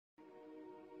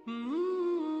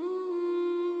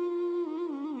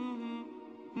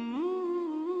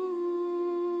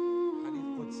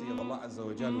Azza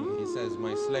wa Jal, when He says,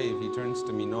 my slave, he turns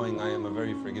to me knowing I am a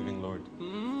very forgiving Lord.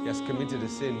 He has committed a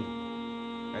sin,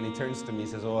 and he turns to me,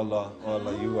 says, oh Allah,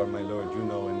 you are my Lord, you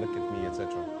know, and look at me,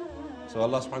 etc. So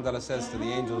Allah subhanahu wa ta'ala says to the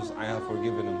angels, I have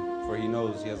forgiven him, for he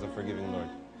knows he has a forgiving Lord.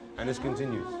 And this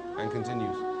continues and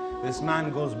continues. This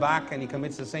man goes back and he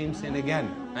commits the same sin again,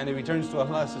 and he returns to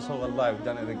Allah and says, oh Allah, I've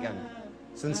done it again.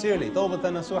 Sincerely,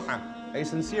 tawbatan nasuha, a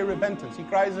sincere repentance. He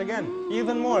cries again,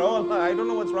 even more, oh Allah, I don't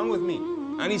know what's wrong with me.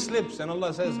 And he slips, and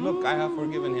Allah says, look, I have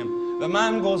forgiven him. The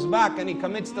man goes back and he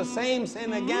commits the same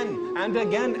sin again, and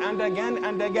again, and again,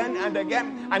 and again, and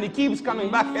again. And he keeps coming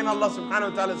back, and Allah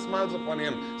subhanahu wa ta'ala smiles upon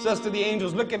him. Says to the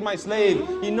angels, look at my slave.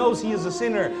 He knows he is a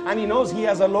sinner, and he knows he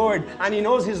has a Lord, and he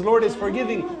knows his Lord is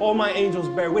forgiving. Oh, my angels,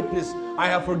 bear witness. I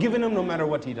have forgiven him no matter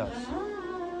what he does.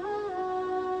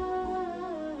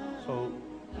 So,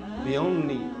 the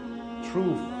only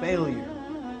true failure,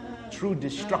 true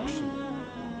destruction,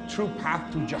 true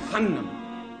path to Jahannam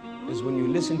is when you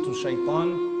listen to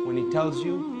shaitan when he tells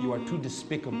you, you are too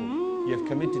despicable, you have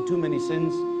committed too many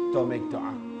sins, don't make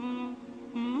dua.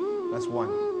 That's one.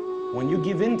 When you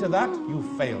give in to that, you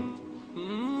failed.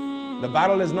 The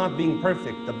battle is not being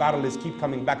perfect, the battle is keep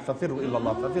coming back. Fafiru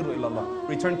illallah, fafiru illallah.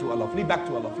 Return to Allah, flee back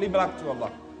to Allah, flee back to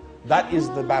Allah. That is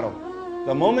the battle.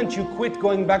 The moment you quit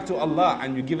going back to Allah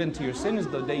and you give in to your sin is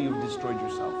the day you've destroyed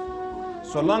yourself.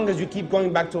 So long as you keep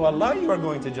going back to Allah, you are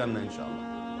going to Jannah, inshallah.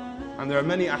 And there are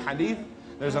many ahadith.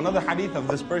 There's another hadith of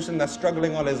this person that's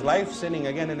struggling all his life, sinning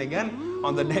again and again.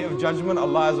 On the day of judgment,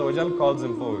 Allah Azza wa Jal calls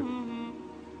him forward.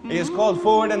 He is called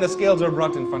forward and the scales are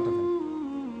brought in front of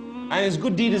him. And his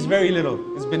good deed is very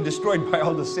little. It's been destroyed by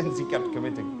all the sins he kept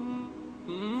committing.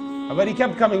 But he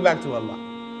kept coming back to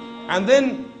Allah. And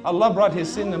then Allah brought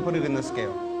his sin and put it in the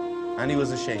scale. And he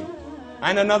was ashamed.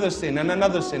 And another sin, and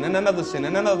another sin, and another sin,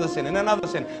 and another sin, and another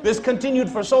sin. This continued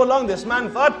for so long, this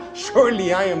man thought,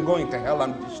 surely I am going to hell,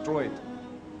 I'm destroyed.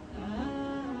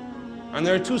 And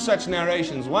there are two such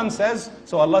narrations. One says,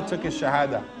 so Allah took his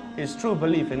shahada, his true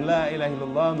belief in La ilaha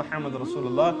illallah, Muhammad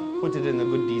Rasulullah, put it in the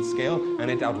good deed scale, and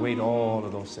it outweighed all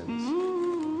of those sins.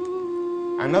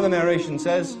 Another narration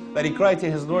says that he cried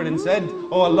to his Lord and said,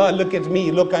 oh Allah, look at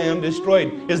me, look, I am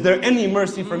destroyed. Is there any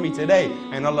mercy for me today?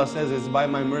 And Allah says, it's by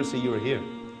my mercy you are here.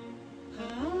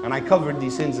 And I covered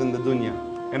these sins in the dunya.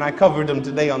 And I covered them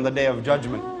today on the day of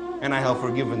judgment. And I have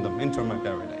forgiven them. Enter my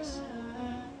paradise.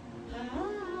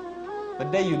 The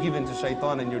day you give in to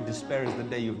shaitan and your despair is the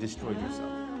day you've destroyed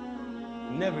yourself.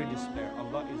 Never despair.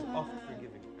 Allah is oft forgiving.